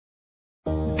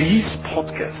This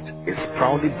podcast is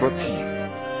proudly brought to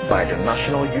you by the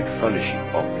National Youth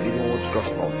Fellowship of Livingwood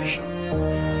Gospel Mission.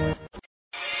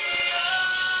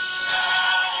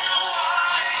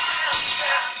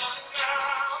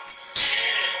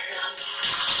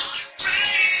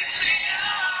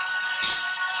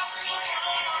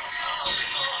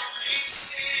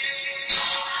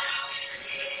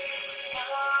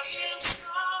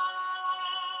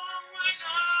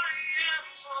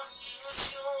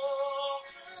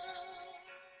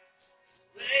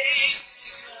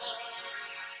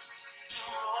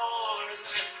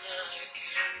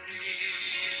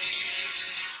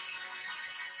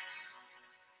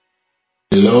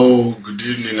 Hello, good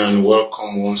evening and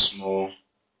welcome once more. I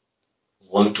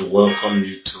want to welcome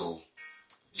you to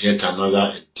yet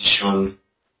another edition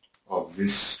of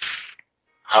this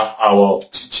half hour of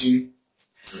teaching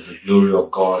to the glory of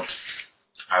God.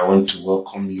 I want to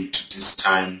welcome you to this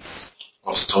time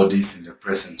of studies in the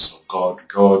presence of God.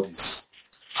 God is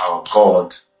our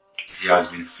God. He has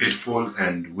been faithful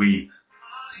and we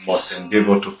must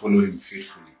endeavor to follow Him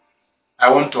faithfully. I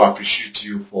want to appreciate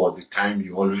you for the time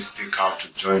you always take out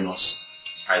to join us.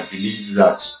 I believe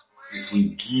that if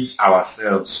we give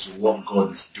ourselves to what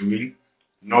God is doing,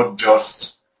 not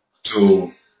just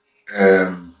to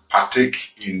partake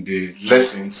in the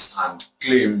lessons and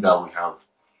claim that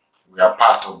we are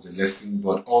part of the lesson,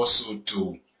 but also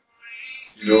to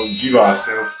give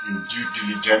ourselves in due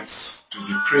diligence to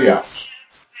the prayers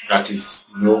that is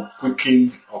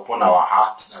quickened upon our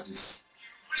hearts, that is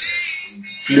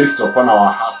placed upon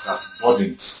our hearts as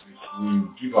burdens. If we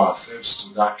give ourselves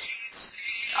to that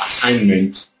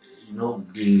assignment,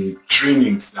 the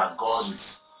trainings that God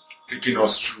is taking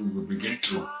us through will begin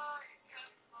to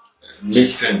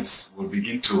make sense, will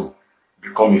begin to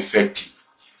become effective.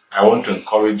 I want to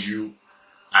encourage you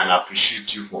and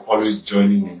appreciate you for always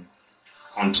joining in.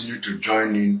 Continue to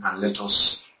join in and let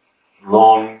us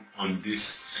run on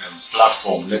this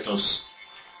platform. Let us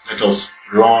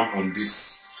run on this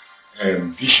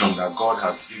vision that God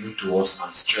has given to us,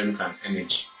 and strength and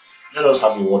energy. Let us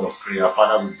have a word of prayer.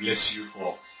 Father, we bless you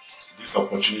for this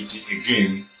opportunity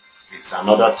again. It's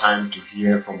another time to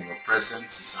hear from your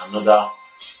presence. It's another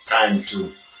time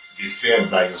to be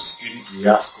fed by your Spirit. We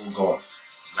ask, oh God,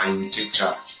 that you will take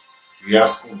charge. We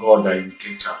ask, oh God, that you will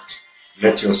take charge.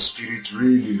 Let your Spirit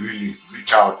really, really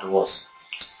reach out to us.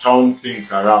 Turn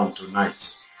things around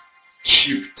tonight.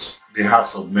 Shift the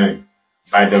hearts of men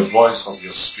by the voice of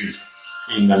your Spirit,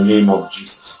 in the name of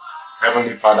Jesus.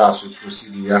 Heavenly Father, as we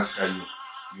proceed, we ask that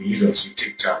you lead us, you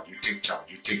take charge, you take charge,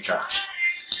 you take charge.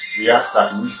 We ask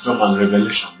that wisdom and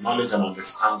revelation, knowledge and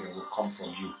understanding will come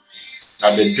from you.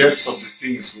 That the depths of the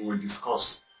things we will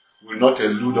discuss will not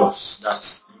elude us.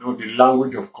 That the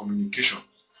language of communication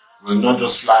will not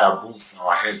just fly above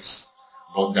our heads,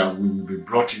 but that we will be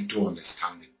brought into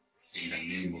understanding, in the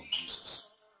name of Jesus.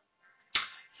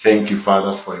 Thank you,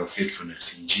 Father, for your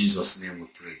faithfulness. In Jesus' name we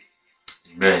pray.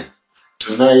 Amen.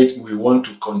 Tonight we want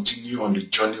to continue on the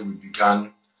journey we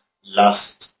began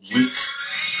last week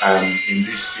in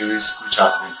this series, which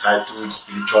has been titled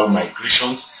Spiritual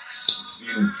Migration. It's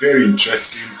been very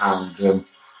interesting, and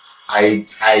I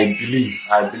believe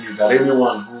that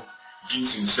anyone who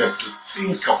gives himself to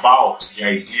think about the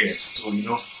ideas,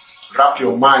 to wrap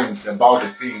your minds about the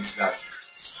things that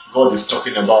God is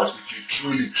talking about, if you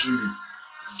truly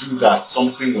do that,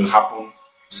 something will happen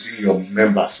within your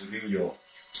members, within your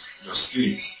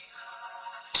spirit.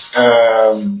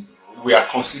 We are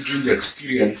considering the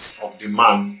experience of the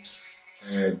man,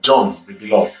 John the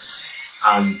Beloved.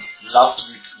 And last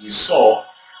week we saw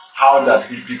how that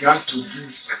he began to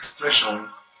give expression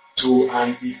to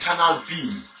an eternal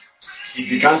being. He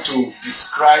began to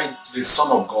describe the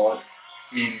Son of God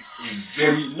in a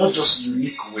very, not just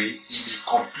unique way, in a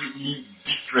completely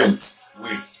different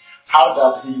way. How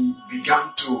that he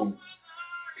began to,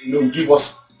 give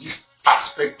us this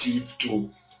perspective to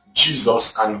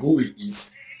Jesus and who he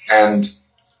is, and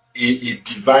a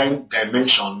divine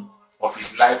dimension of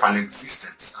his life and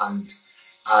existence.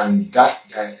 And that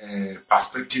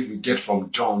perspective we get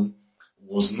from John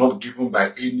was not given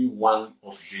by any one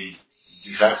of the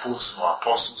disciples or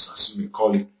apostles, as you may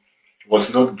call it.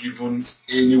 Was not given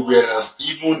anywhere else.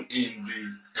 Even in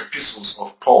the epistles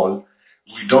of Paul,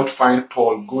 we don't find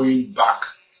Paul going back,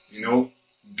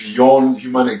 beyond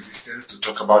human existence to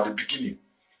talk about the beginning.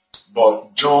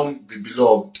 But John the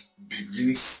Beloved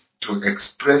begins to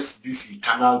express this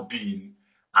eternal being,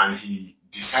 and he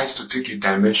decides to take a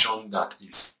dimension that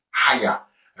is higher,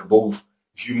 above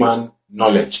human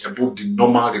knowledge, above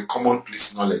the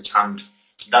commonplace knowledge. And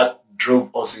that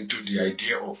drove us into the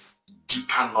idea of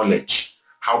deeper knowledge.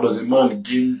 How does a man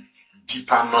gain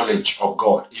deeper knowledge of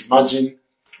God. Imagine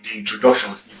the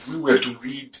introductions. If we were to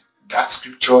read that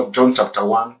scripture, John chapter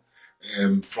 1,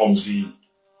 from the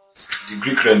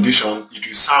Greek rendition, it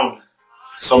will sound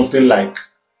something like,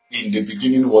 in the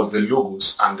beginning was the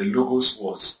Logos, and the Logos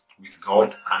was with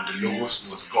God, and the Logos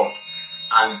was God.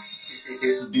 And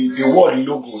the word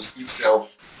Logos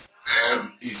itself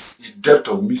is a depth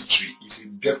of mystery. It's a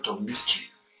depth of mystery.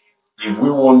 If we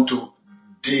want to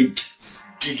dig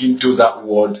into that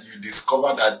word, you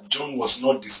discover that John was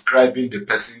not describing the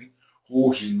person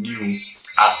who he knew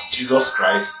as Jesus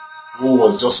Christ, who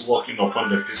was just walking upon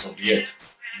the face of the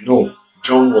earth. No,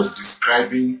 John was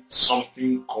describing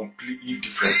something completely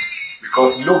different,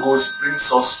 because Logos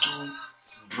brings us to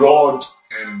broad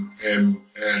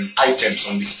items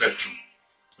on the spectrum.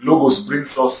 Logos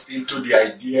brings us into the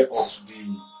idea of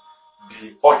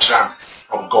the utterance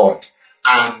of God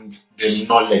and the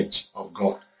knowledge of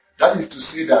God. That is to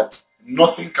say that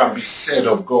nothing can be said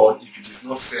of God if it is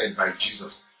not said by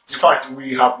Jesus. In fact,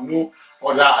 we have no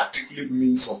other articulate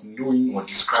means of knowing or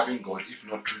describing God if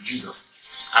not through Jesus.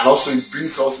 And also it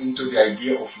brings us into the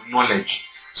idea of knowledge.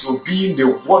 So being the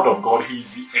Word of God, He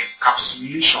is the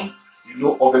encapsulation,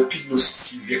 of epignosis.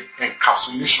 He is the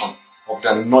encapsulation of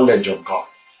the knowledge of God.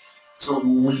 So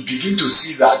we begin to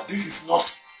see that this is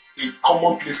not a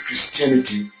commonplace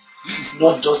Christianity. This is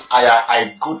not just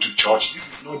I go to church. This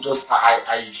is not just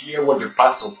I hear what the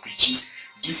pastor preaches.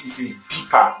 This is a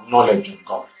deeper knowledge of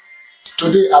God.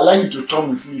 Today, I'd like you to turn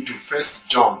with me to 1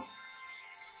 John.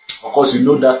 Of course, you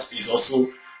know that is also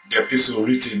the epistle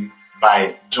written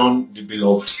by John the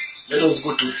Beloved. Let us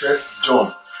go to 1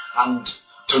 John. And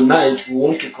tonight, we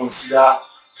want to consider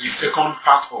the second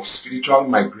part of spiritual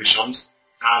migrations,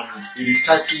 and it is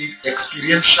titled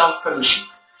Experiential Fellowship.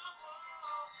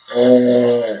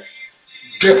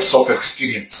 Depths of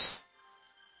experience.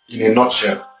 In a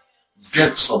nutshell,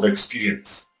 depths of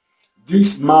experience.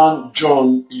 This man,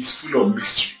 John, is full of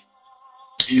mystery.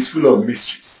 He is full of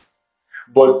mysteries.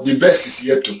 But the best is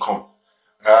yet to come.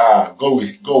 God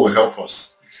will help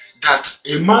us. That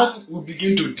a man will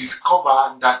begin to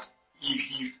discover that if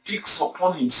he takes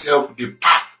upon himself the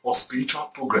path of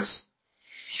spiritual progress,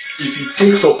 if he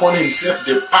takes upon himself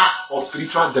the path of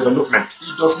spiritual development,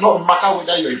 it does not matter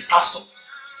whether you're a pastor,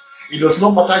 it does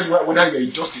not matter whether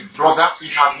you're just a brother,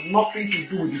 it has nothing to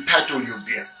do with the title you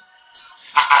bear.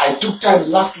 I took time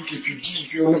last week.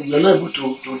 If you're not able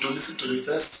to listen to the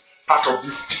first part of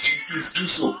this teaching, please do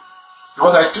so.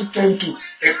 Because I took time to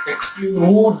explain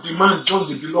who the man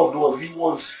John the Beloved was.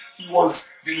 He was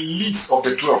the least of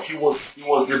the 12. He was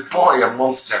the boy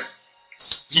amongst them.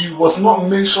 He was not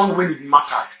mentioned when it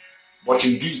mattered. But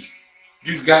indeed,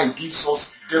 this guy gives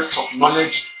us depth of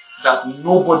knowledge that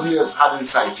nobody else had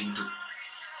insight into.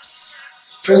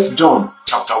 1 John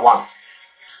chapter 1.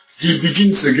 He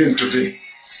begins again today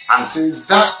and says,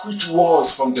 that which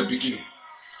was from the beginning,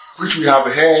 which we have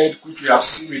heard, which we have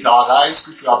seen with our eyes,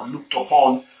 which we have looked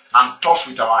upon and touched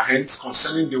with our hands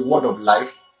concerning the word of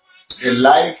life, the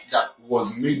life that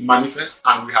was made manifest,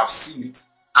 and we have seen it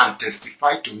and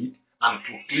testified to it and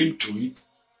proclaimed to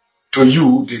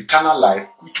you the eternal life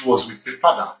which was with the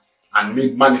Father and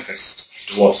made manifest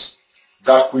to us.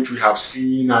 That which we have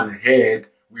seen and heard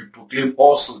we proclaim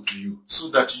also to you, so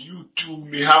that you too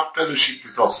may have fellowship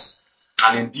with us.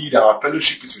 And indeed our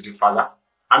fellowship is with the Father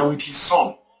and with His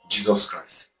Son, Jesus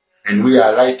Christ. And we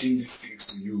are writing these things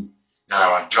to you that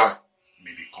our joy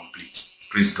may be complete.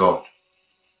 Praise God.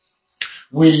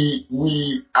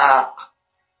 We are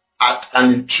at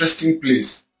an interesting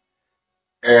place.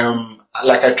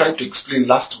 Like I tried to explain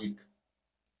last week,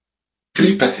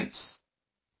 3 persons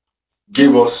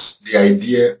gave us the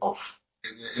idea of,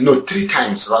 3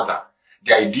 times rather,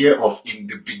 the idea of in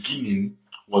the beginning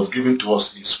was given to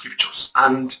us in scriptures.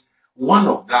 And one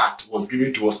of that was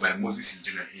given to us by Moses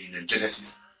in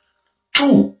Genesis.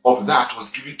 2 of that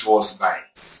was given to us by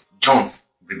John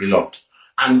the Beloved.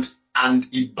 And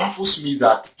it baffles me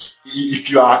that if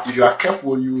you are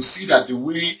careful, you will see that the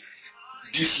way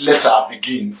this letter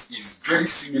begins is very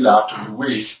similar to the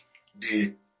way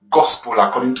the gospel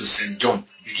according to St. John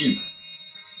begins.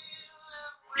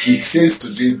 He says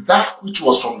today, that which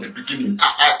was from the beginning.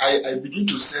 I begin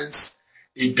to sense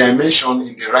a dimension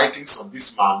in the writings of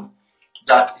this man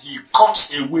that he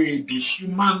cuts away the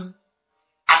human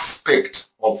aspect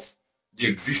of the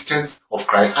existence of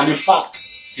Christ. And in fact,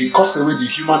 he cuts away the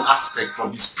human aspect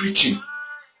from his preaching.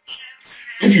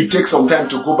 If you take some time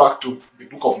to go back to the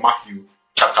book of Matthew,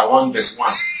 chapter 1, verse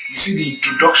 1, you see the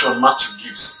introduction Matthew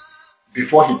gives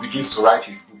before he begins to write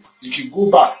his book. If you go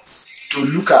back to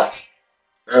look at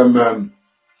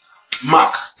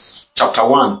Mark, chapter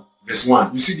 1, verse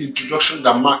 1, you see the introduction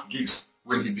that Mark gives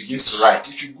when he begins to write.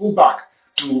 If you go back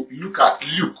to look at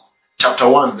Luke chapter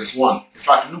 1 verse 1, in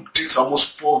fact Luke takes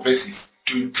almost 4 verses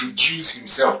to introduce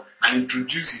himself and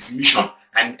introduce his mission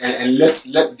and let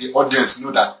the audience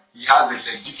know that he has a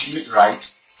legitimate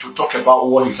right to talk about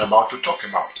what he's about to talk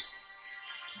about.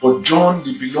 But John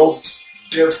the Beloved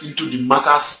delves into the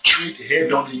matter straight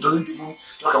head on. He doesn't even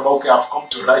talk about, okay, I've come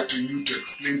to write to you, to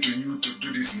explain to you, to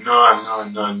do this.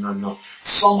 No.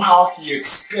 Somehow he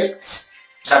expects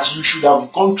that you should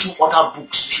have gone through other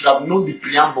books. You should have known the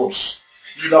preambles.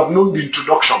 You should have known the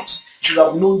introductions. You should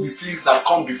have known the things that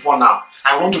come before now.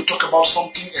 I want to talk about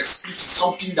something explicit,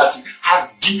 something that has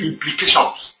deep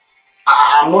implications.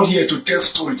 I'm not here to tell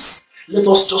stories. Let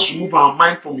us just remove our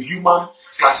mind from human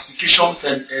classifications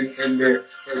and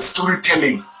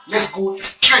storytelling. Let's go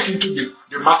straight into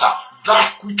the matter.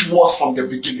 That which was from the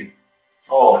beginning.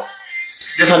 Oh,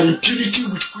 there's an impunity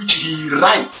with which he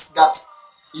writes that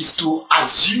is to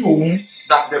assume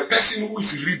that the person who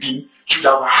is reading should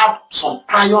have had some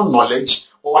prior knowledge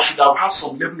or should have had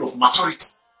some level of maturity.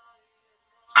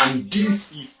 And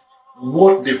this is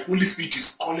what the Holy Spirit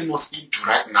is calling us into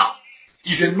right now.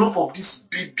 It's enough of this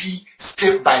baby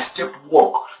step-by-step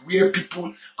walk where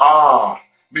people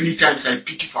many times I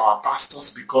pity for our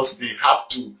pastors because they have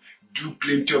to do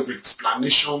plenty of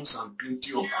explanations and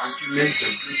plenty of arguments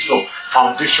and plenty of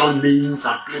foundation layings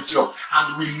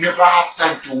and we never have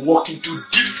time to walk into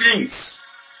deep things.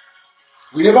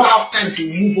 We never have time to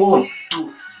move on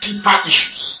to deeper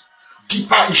issues.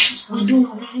 We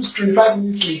use 25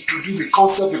 minutes to introduce a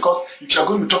concept because if you're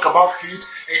going to talk about faith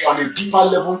on a deeper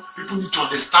level, people need to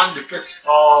understand the faith.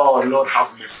 Oh, Lord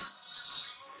have mercy.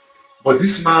 But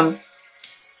this man,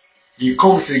 he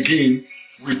comes again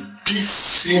with this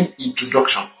same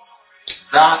introduction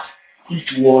that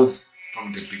it was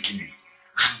from the beginning.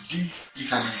 And this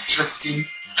is an interesting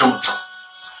juncture.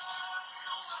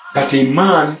 That a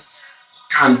man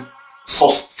can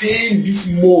sustain this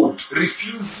mode,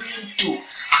 refusing to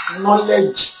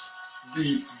acknowledge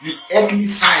the earthly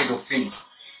side of things,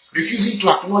 refusing to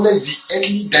acknowledge the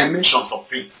earthly dimensions of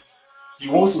things. He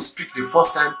wants to speak the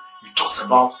first time, he talks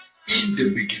about in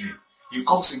the beginning. He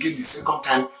comes again the second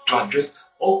time to address,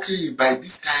 okay, by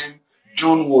this time,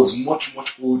 John was much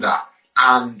older.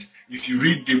 And if you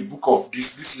read the book of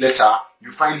this letter,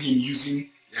 you find him using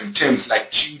terms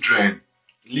like children,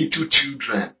 little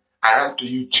children. I write to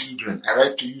you children. I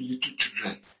write to you little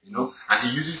children. And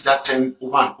he uses that term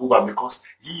over and over because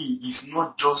he is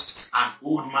not just an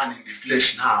old man in the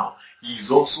flesh now. He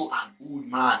is also an old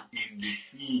man in the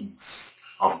things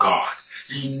of God.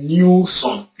 He knew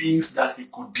some things that he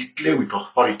could declare with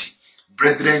authority.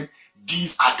 Brethren,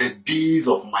 these are the days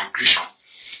of migration.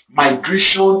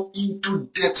 Migration into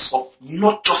depths of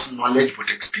not just knowledge but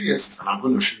experiences. And I'm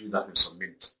going to show you that in some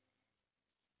minutes.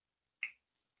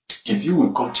 If you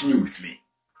will continue with me.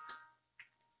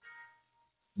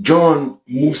 John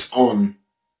moves on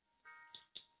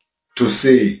to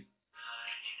say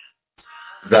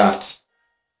that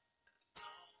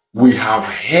we have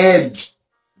heard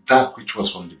that which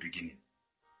was from the beginning.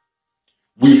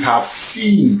 We have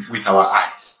seen with our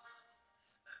eyes.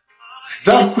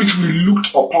 That which we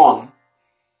looked upon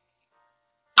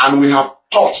and we have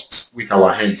touched with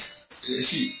our hands.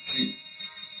 See.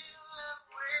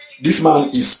 This man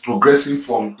is progressing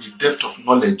from a depth of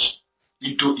knowledge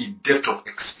into a depth of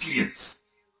experience.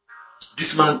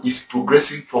 This man is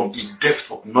progressing from a depth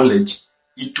of knowledge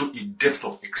into a depth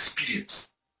of experience.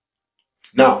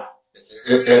 Now,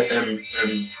 he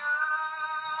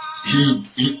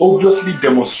obviously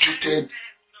demonstrated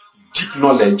deep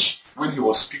knowledge when he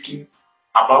was speaking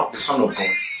about the Son of God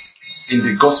in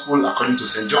the Gospel according to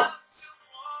St. John.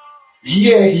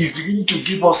 Here he is beginning to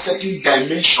give us certain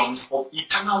dimensions of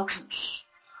eternal truths.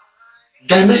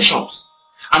 Dimensions.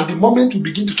 And the moment we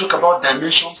begin to talk about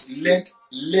dimensions, length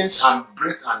and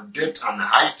breadth and depth and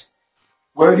height,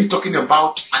 we're already talking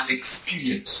about an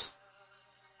experience.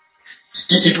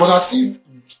 It was as if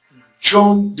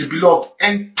John the Beloved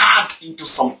entered into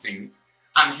something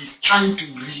and he's trying to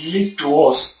relate to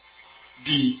us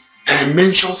the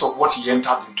dimensions of what he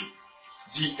entered into,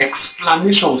 the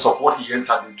explanations of what he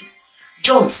entered into.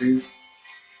 John says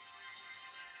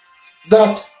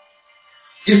that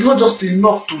it's not just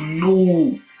enough to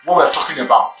know what we're talking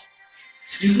about.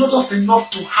 It's not just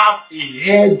enough to have a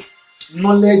head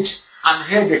knowledge and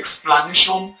head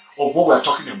explanation of what we're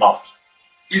talking about.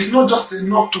 It's not just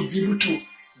enough to be able to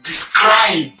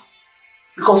describe,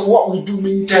 because what we do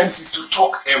many times is to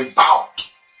talk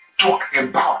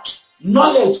about.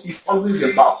 Knowledge is always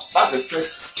about. That's the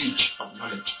first stage of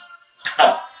knowledge.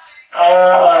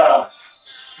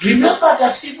 Remember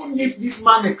that even if this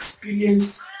man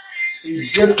experienced a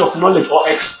depth of knowledge, or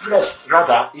express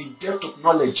rather a depth of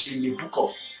knowledge in the book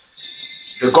of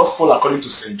the Gospel according to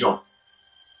St. John.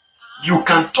 You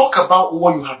can talk about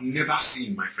what you have never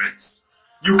seen, my friends.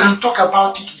 You can talk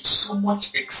about it with so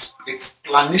much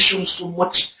explanation, so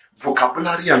much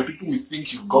vocabulary, and people will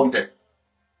think you've gone there.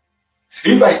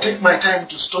 If I take my time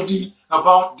to study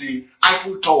about the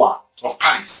Eiffel Tower of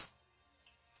Paris,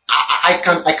 I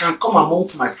can come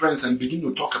amongst my friends and begin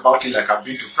to talk about it like I've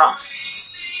been to France.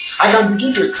 I can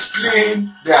begin to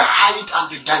explain the height and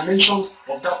the dimensions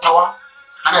of that tower,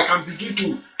 and I can begin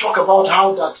to talk about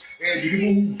how that the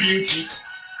people who built it,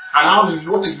 and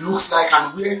what it looks like,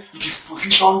 and where it is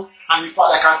positioned, and in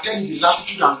fact I can tell you the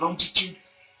latitude and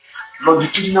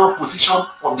longitudinal position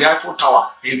of the Eiffel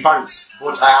Tower in Paris,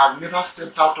 but I have never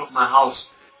stepped out of my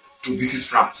house to visit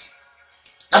France.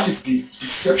 That is the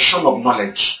deception of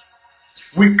knowledge.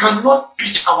 We cannot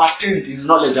pitch our tent in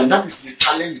knowledge, and that is the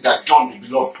challenge that John the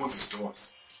Beloved poses to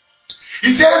us.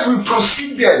 He says we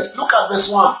proceeded, look at verse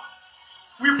 1,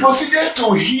 we proceeded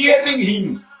to hearing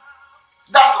him,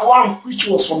 that one which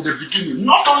was from the beginning.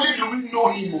 Not only do we know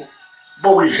him,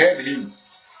 but we heard him.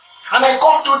 And I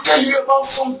come to tell you about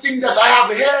something that I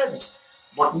have heard.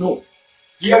 But no,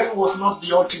 hearing was not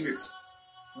the ultimate.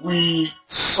 We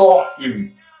saw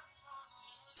him.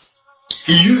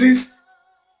 He uses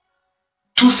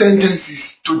two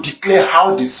sentences to declare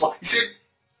how they saw. He said,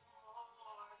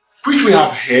 which we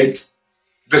have heard,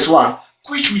 verse 1,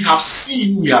 which we have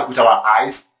seen with our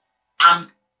eyes, and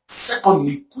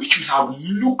secondly, which we have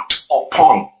looked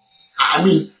upon. I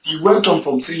mean, he went on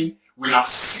from saying, we have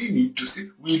seen it to say,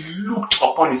 we looked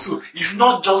upon it. So it's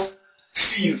not just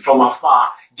seen from afar.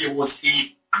 There was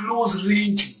a close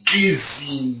range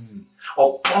gazing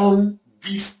upon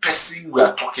this person we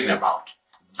are talking about.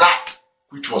 That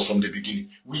which was from the beginning.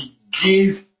 We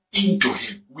gazed into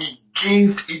him. We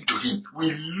gazed into him.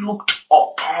 We looked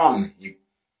upon him.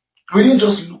 We didn't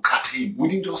just look at him. We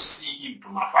didn't just see him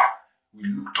from afar. We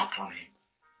looked upon him.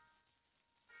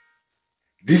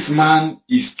 This man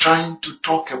is trying to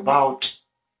talk about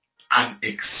an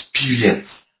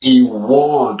experience, a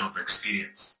world of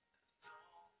experience.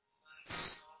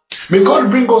 May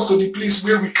God bring us to the place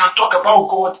where we can talk about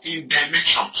God in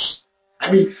dimensions.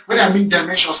 I mean, when I mean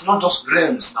dimensions, not just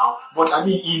realms now, but I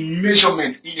mean in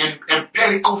measurement, in an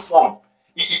empirical form,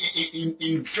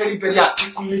 in very, very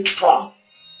articulate form.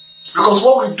 Because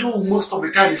what we do most of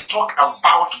the time is talk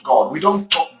about God. We don't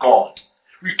talk God.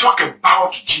 We talk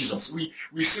about Jesus.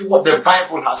 We say what the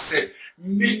Bible has said.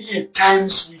 Many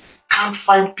times we can't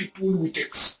find people with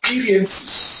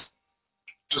experiences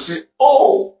to say,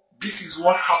 oh, this is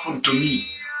what happened to me.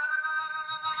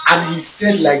 And he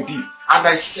said like this, and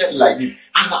I said like this,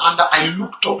 and I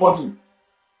looked upon him.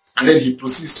 And then he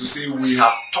proceeds to say, we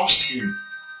have touched him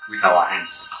with our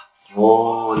hands.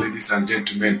 Oh, ladies and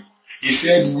gentlemen, he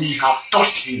said, we have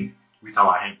touched him with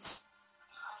our hands.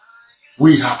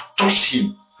 We have touched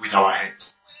him with our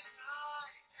hands.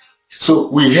 So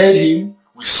we heard him,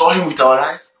 we saw him with our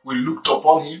eyes, we looked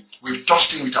upon him, we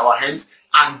touched him with our hands,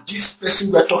 and this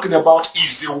person we're talking about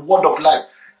is the word of life.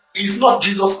 It's not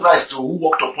Jesus Christ who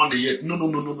walked upon the earth. No.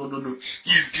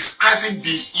 He's describing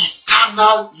the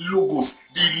eternal Logos,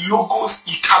 the Logos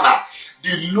eternal,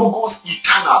 the Logos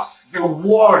eternal, the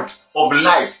word of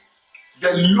life,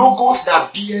 the Logos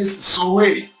that bears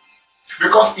Zoe.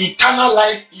 Because eternal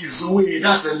life is Zoe,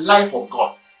 that's the life of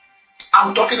God.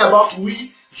 I'm talking about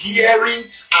we hearing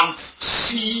and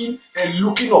seeing and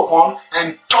looking upon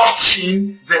and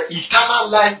touching the eternal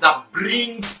life that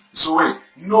brings Zoe.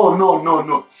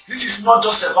 No. This is not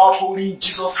just about holding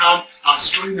Jesus' hand and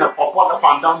strolling up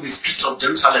and down the streets of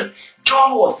Jerusalem.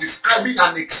 John was describing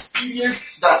an experience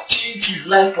that changed his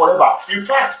life forever. In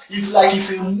fact, it's like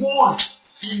it's a mode.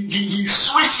 He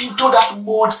switched into that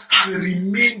mode and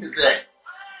remained there.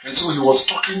 And so he was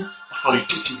talking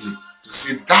authoritatively to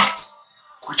say that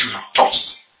which we have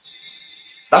touched.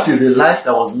 That is the life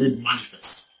that was made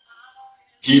manifest.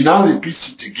 He now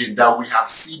repeats it again, that we have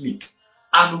seen it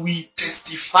and we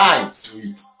testify to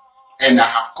it. And I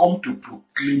have come to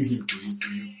proclaim him to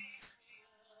you.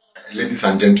 Ladies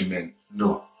and gentlemen,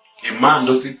 no. A man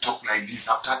doesn't talk like this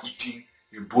after eating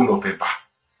a bowl of eba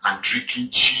and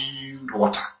drinking chilled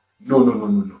water.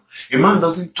 No. A man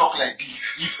doesn't talk like this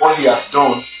if all he has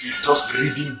done is just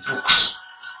reading books.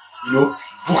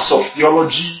 Books of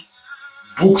theology,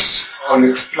 books on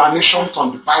explanations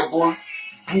on the Bible,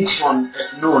 books on...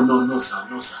 No, sir.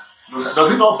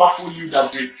 Does it not baffle you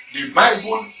that the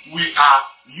Bible we are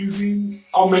using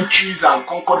commentaries and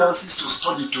concordances to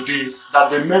study today,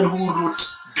 that the men who wrote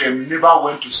them never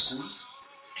went to school?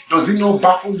 Does it not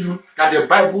baffle you that the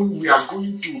Bible we are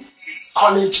going to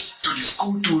college, to the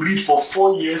school to read for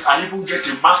 4 years and even get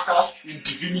a master's in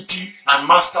divinity and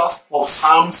master's of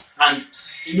Psalms. And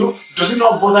does it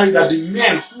not bother you that the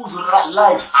men whose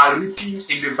lives are written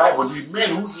in the Bible, the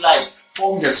men whose lives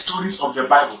form the stories of the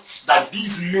Bible, that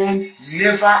these men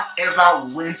never ever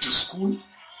went to school?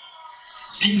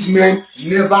 These men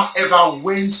never ever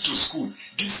went to school.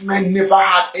 These men never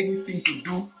had anything to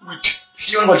do with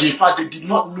theology. In fact, they did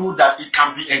not know that it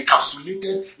can be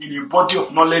encapsulated in a body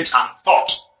of knowledge and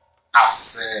thought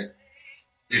as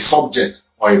a subject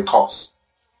or a course.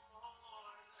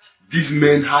 These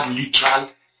men had literal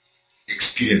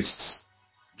experiences.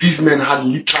 These men had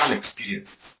literal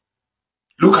experiences.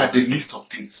 Look at the list of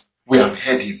things. We have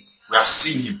heard him. We have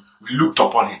seen him. We looked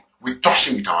upon him. We touched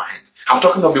him with our hands. I'm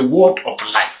talking of the word of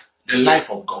life, the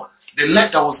life of God, the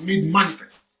life that was made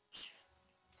manifest.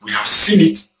 We have seen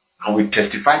it and we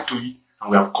testify to it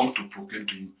and we have come to proclaim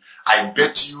to you. I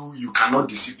bet you cannot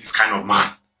deceive this kind of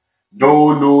man.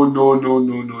 No.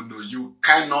 You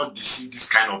cannot deceive this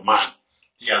kind of man.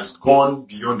 He has gone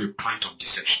beyond the point of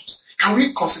deception. Can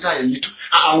we consider a little?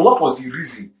 And what was the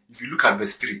reason? If you look at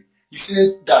verse 3, he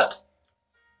said that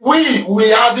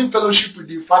we are having fellowship with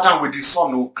the Father and with the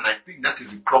Son, and I think that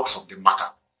is the crux of the matter.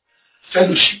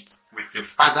 Fellowship with the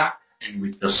Father and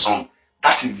with the Son.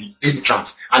 That is the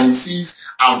entrance. And he says,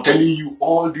 I'm telling you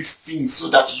all these things so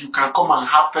that you can come and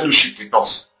have fellowship with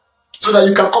us. So that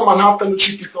you can come and have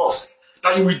fellowship with us.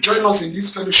 That you will join us in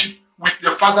this fellowship with the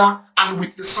Father and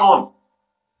with the Son.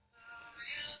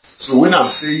 So when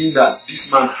I'm saying that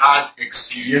this man had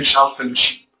experiential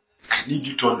fellowship, I need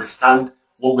you to understand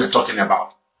what we're talking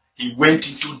about. He went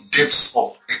into depths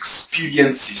of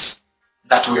experiences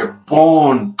that were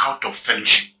born out of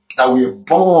fellowship, that were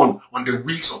born on the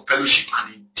wings of fellowship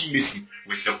and intimacy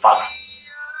with the Father.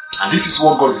 And this is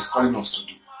what God is calling us to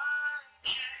do.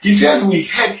 He says we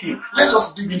heard him. Let's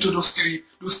just dig into those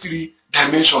three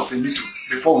dimensions a little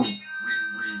before we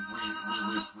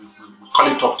call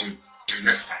it up to the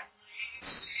next time.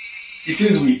 He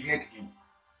says we heard him.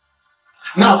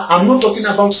 Now, I'm not talking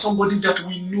about somebody that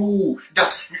we know,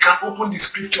 that we can open the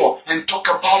scripture and talk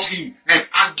about him and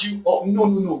argue. Oh,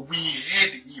 no. We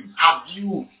heard him. Have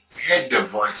you heard the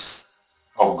voice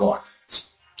of God?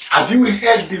 Have you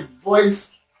heard the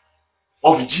voice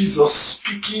of Jesus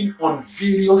speaking on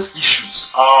various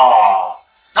issues?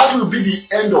 That will be the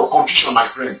end of confusion, my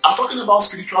friend. I'm talking about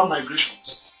spiritual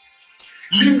migrations.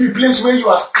 Leave the place where you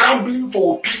are scrambling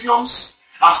for opinions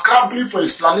and scrambling for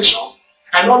explanations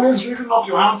and always raising up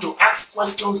your hand to ask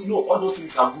questions. No, all those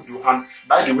things are good. And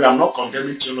by the way, I'm not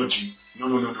condemning theology. No.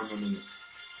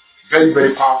 Very,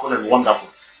 very powerful and wonderful.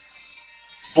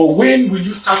 But when will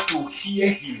you start to hear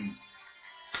him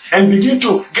and begin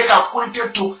to get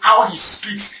acquainted to how he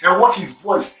speaks and what his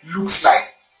voice looks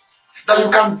like? That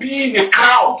you can be in a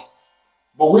crowd,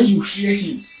 but when you hear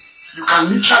him, you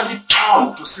can literally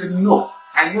turn to say, no,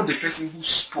 I know the person who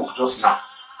spoke just now.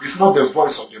 It's not the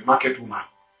voice of the market woman.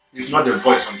 It's not the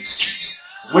voice on the street.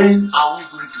 When are we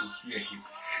going to hear him?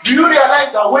 Do you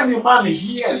realize that when a man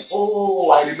hears,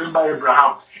 I remember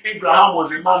Abraham. Abraham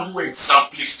was a man who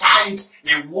exemplified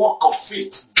a walk of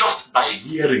faith just by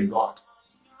hearing God.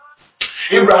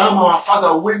 Abraham, our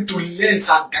father, went to lengths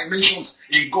and dimensions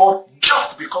in God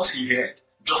just because he heard.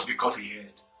 Just because he heard.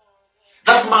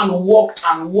 That man walked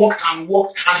and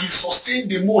he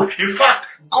sustained the mold. In fact,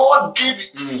 God gave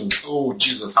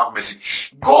Jesus, have mercy.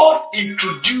 God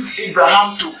introduced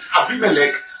Abraham to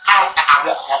Abimelech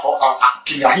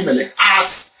King Abimelech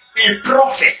as a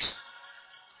prophet.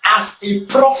 As a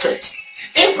prophet.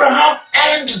 Abraham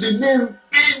earned the name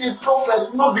being a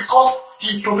prophet not because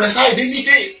he prophesied any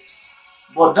day,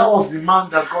 but that was the man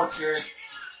that God said,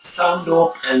 stand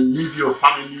up and leave your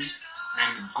family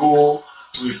and go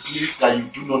to a place that you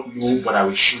do not know, but I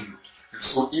will show you. And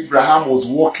so Abraham was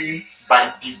walking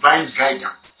by divine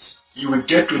guidance. He will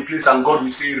get to a place and God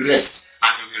will say rest,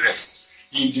 and he will rest.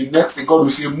 In the next day, God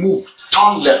will say move,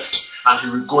 turn left, and he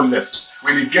will go left.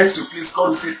 When he gets to a place, God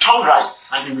will say turn right,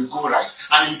 and he will go right.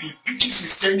 And if he pitches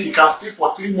his tent, he can stay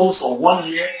for 3 months or 1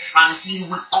 year, and he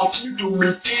will continue to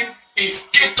maintain a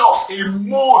status, a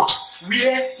mode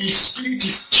where his spirit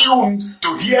is tuned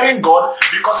to hearing God,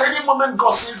 because any moment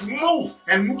God says move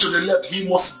and move to the left, he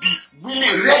must be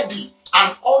really ready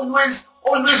and always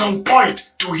on point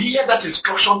to hear that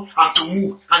instruction and to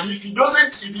move. And if he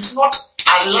doesn't, if he's not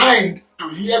aligned to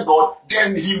hear God,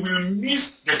 then he will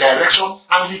miss the direction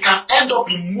and he can end up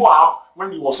in Moab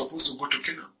when he was supposed to go to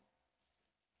Canaan.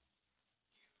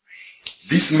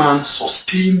 This man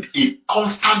sustained a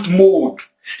constant mode.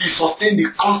 He sustained the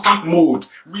constant mode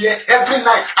where every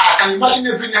night, I can imagine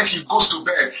every night he goes to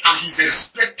bed and he's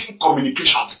expecting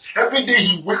communications. Every day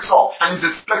he wakes up and he's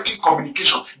expecting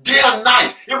communication. Day and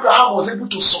night, Abraham was able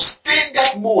to sustain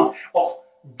that mode of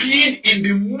being in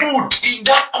the mood, in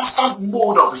that constant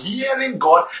mode of hearing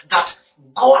God, that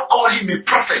God called him a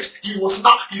prophet. He was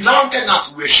not, his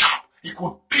antennas were sharp. He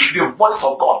could pick the voice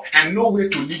of God and know where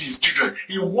to lead his children.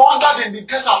 He wandered in the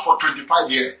desert for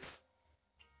 25 years.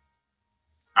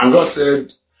 And God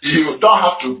said, you don't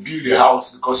have to build a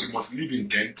house because you must live in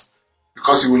tent,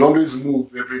 because you will always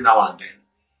move every now and then.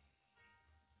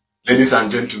 Ladies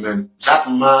and gentlemen, that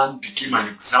man became an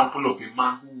example of a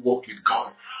man who walked with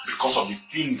God because of the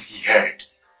things he heard.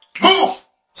 Move!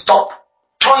 Stop!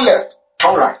 Turn left!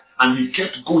 Turn right! And he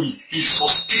kept going. He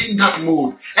sustained that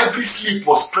mode. Every sleep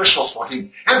was precious for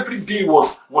him. Every day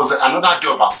was another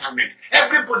day of assignment.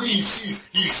 Everybody he sees,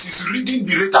 he's reading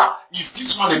the radar. Is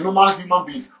this one a normal human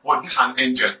being or this an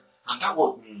angel? And that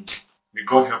was, may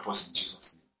God help us in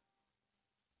Jesus' name.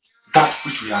 That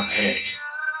which we have heard.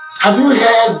 Have you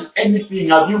heard anything?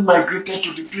 Have you migrated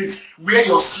to the place where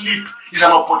your sleep is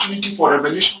an opportunity for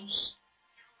revelations?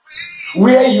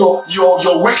 Where you're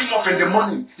waking up in the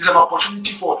morning is an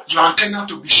opportunity for your antenna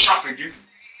to be sharp again.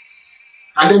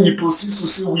 And then he proceeds to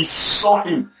say, we saw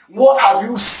him. What have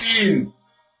you seen?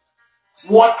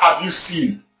 What have you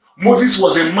seen? Moses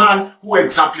was a man who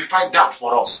exemplified that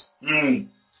for us.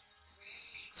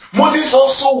 Moses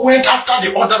also went after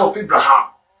the order of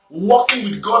Abraham, walking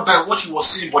with God by what he was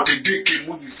seeing. But a day came,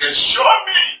 Moses said, show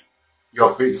me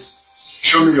your face.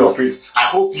 Show me your face. I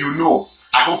hope you know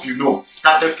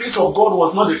that the face of God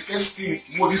was not the first thing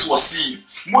Moses was seeing.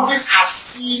 Moses had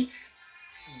seen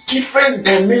different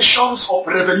dimensions of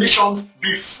revelations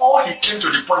before he came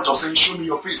to the point of saying, show me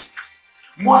your face.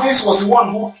 Moses was the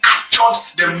one who captured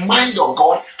the mind of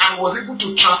God and was able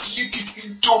to translate it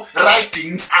into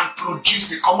writings and produce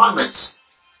the commandments.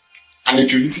 And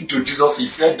if you listen to Jesus, he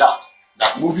said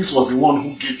that Moses was the one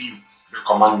who gave you the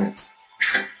commandments.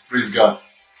 Praise God.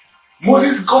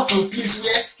 Moses got to a place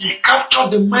where he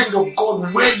captured the mind of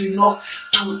God well enough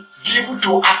to be able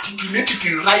to articulate it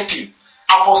in writing.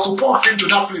 Apostle Paul came to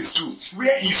that place too,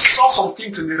 where he saw some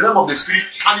things in the realm of the spirit,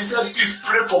 and he said, please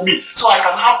pray for me so I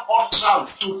can have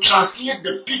utterance to translate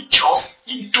the pictures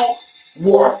into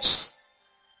words.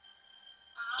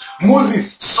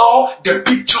 Moses saw the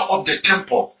picture of the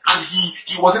temple, and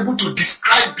he was able to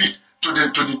describe it to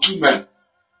the two men,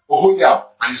 Oholiab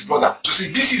and his brother, to say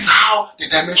this is how the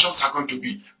dimensions are going to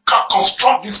be.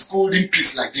 Construct this golden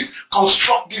piece like this.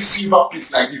 Construct this silver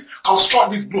piece like this.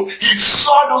 Construct this blue. He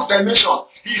saw those dimensions.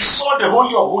 He saw the Holy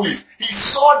of Holies. He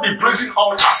saw the brazen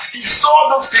altar. He saw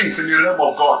those things in the realm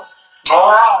of God.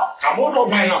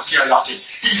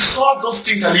 He saw those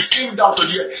things and he came down to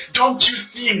the earth. Don't you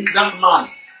think that man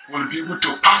will be able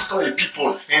to pastor a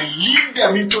people and lead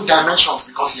them into dimensions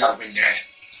because he has been there?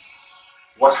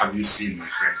 What have you seen, my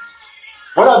friend?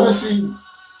 What have you seen?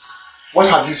 What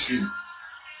have you seen?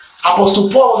 Apostle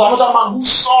Paul was another man who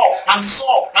saw and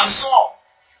saw and saw.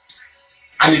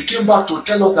 And he came back to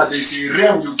tell us that there is a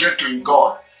realm you get to in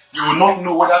God. You will not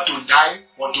know whether to die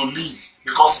or to live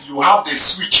because you have the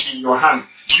switch in your hand.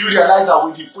 Do you realize that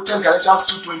when he quoted Galatians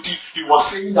 2:20, he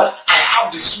was saying that I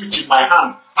have the switch in my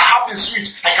hand. I have the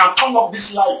switch. I can turn off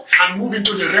this life and move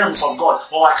into the realms of God,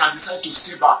 or I can decide to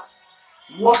stay back.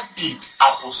 What did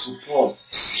Apostle Paul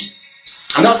see?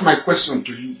 And that's my question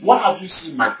to you. What have you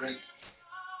seen, my friend?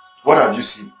 What have you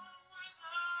seen?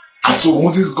 And so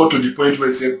Moses got to the point where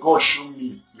he said, God, show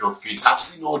me your face. I've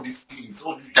seen all these things,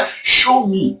 all these things. Show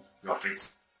me your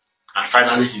face. And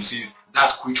finally he says,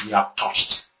 that which we have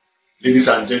touched. Ladies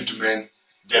and gentlemen,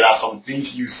 there are some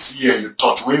things you see and you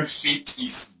touch. When faith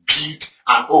is built,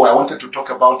 and I wanted to talk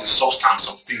about the substance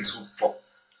of things hoped for.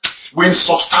 When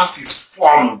substance is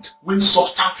formed,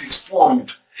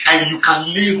 and you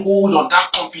can lay hold on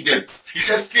that confidence. He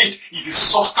said faith is the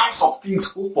substance of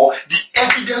things hoped for, the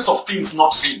evidence of things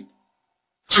not seen.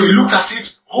 So it looks as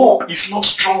if hope is not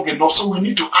strong enough, so we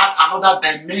need to add another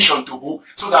dimension to hope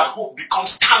so that hope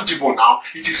becomes tangible now.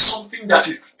 It is something that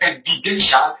is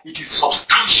evidential, it is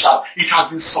substantial, it has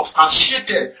been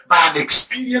substantiated by an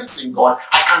experience in God.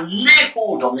 I can lay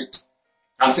hold on it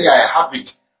and say I have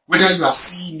it, whether you are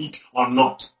seeing it or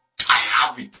not. I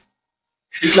have it.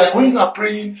 It's like when you are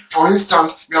praying, for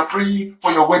instance, you are praying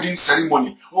for your wedding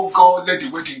ceremony. Oh God, let the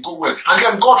wedding go well. And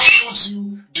then God shows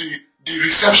you the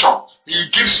reception. He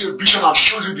gives you a vision and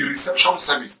shows you the reception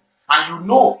service. And you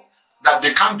know that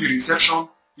there can't be reception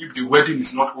if the wedding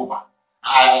is not over.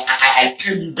 I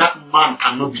tell you, that man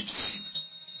cannot be deceived.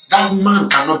 That man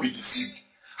cannot be deceived.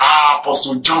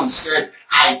 Apostle John said,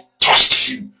 I touched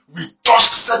him. We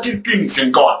touched certain things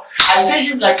in God. I say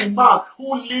him like a man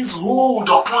who lays hold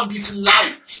upon this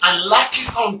life and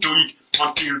latches onto it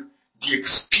until the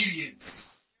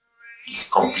experience is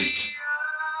complete.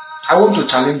 I want to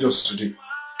challenge us today.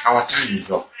 Our time is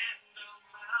up.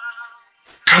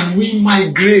 Can we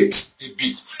migrate a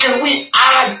bit? Can we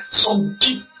add some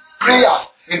deep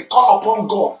prayers and call upon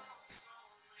God?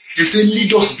 He said,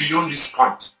 lead us beyond this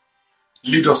point.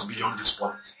 Lead us beyond this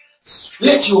point.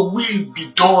 Let your will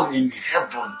be done in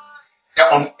heaven,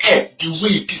 on earth, the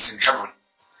way it is in heaven.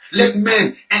 Let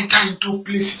men enter into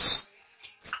places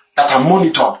that are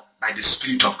monitored by the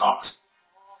Spirit of God.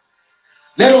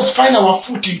 Let us find our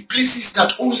foot in places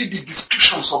that only the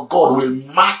descriptions of God will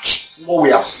match what we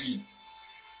have seen.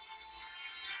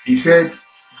 He said,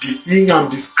 the thing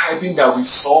I'm describing that we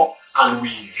saw and we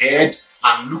heard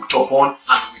and looked upon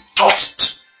and we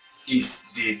touched is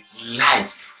the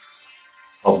life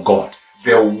of God,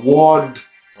 the word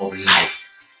of life.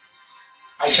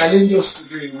 I challenge us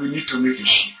today, we need to make a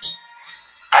shift.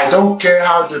 I don't care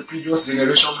how the previous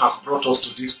generation has brought us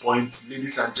to this point,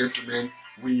 ladies and gentlemen,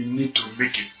 we need to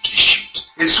make a shift.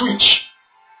 A switch.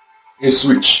 A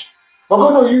switch. We're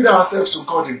going to yield ourselves to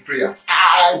God in prayer.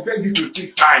 I beg you to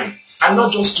take time, and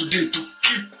not just today, to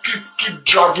keep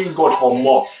dragging God for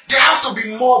more. There has to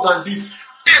be more than this.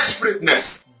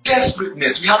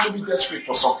 Desperateness. We have to be desperate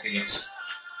for something else.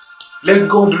 Let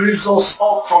God raise us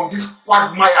up from this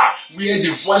quagmire where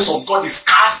the voice of God is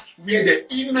cast, where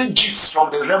the images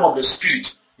from the realm of the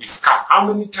Spirit is cast.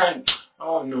 How many times?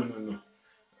 Oh, no.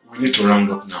 We need to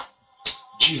round up now.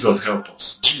 Jesus help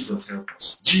us. Jesus help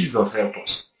us. Jesus help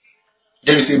us.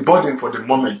 There is a burden for the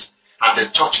moment, and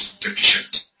the church is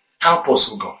deficient. Help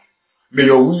us, O God. May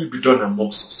your will be done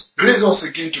amongst us. Raise us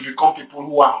again to become people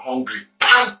who are hungry,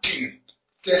 panting,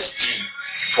 thirsting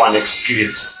for an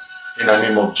experience. In the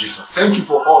name of Jesus. Thank you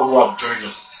for all who have joined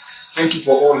us. Thank you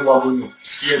for all who are going to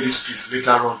hear this piece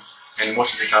later on and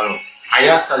much later on. I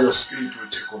ask that your Spirit will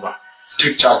take over.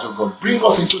 Take charge of God. Bring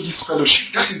us into this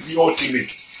fellowship. That is the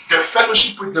ultimate. The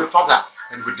fellowship with the Father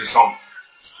and with the Son.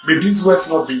 May these words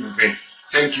not be in vain.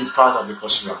 Thank you, Father,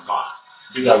 because you are God.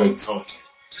 Be thou exalted.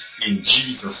 In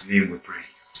Jesus' name we pray.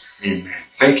 Amen.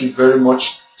 Thank you very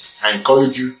much. I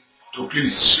encourage you to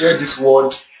please share this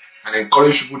word and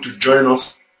encourage people to join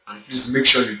us. And please make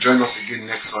sure you join us again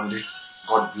next Sunday.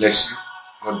 God bless you.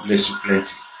 God bless you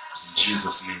plenty. In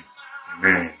Jesus' name.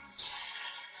 Amen.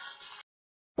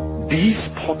 This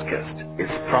podcast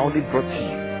is proudly brought to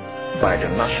you by the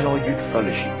National Youth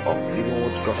Fellowship of Living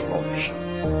Word Gospel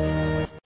Mission.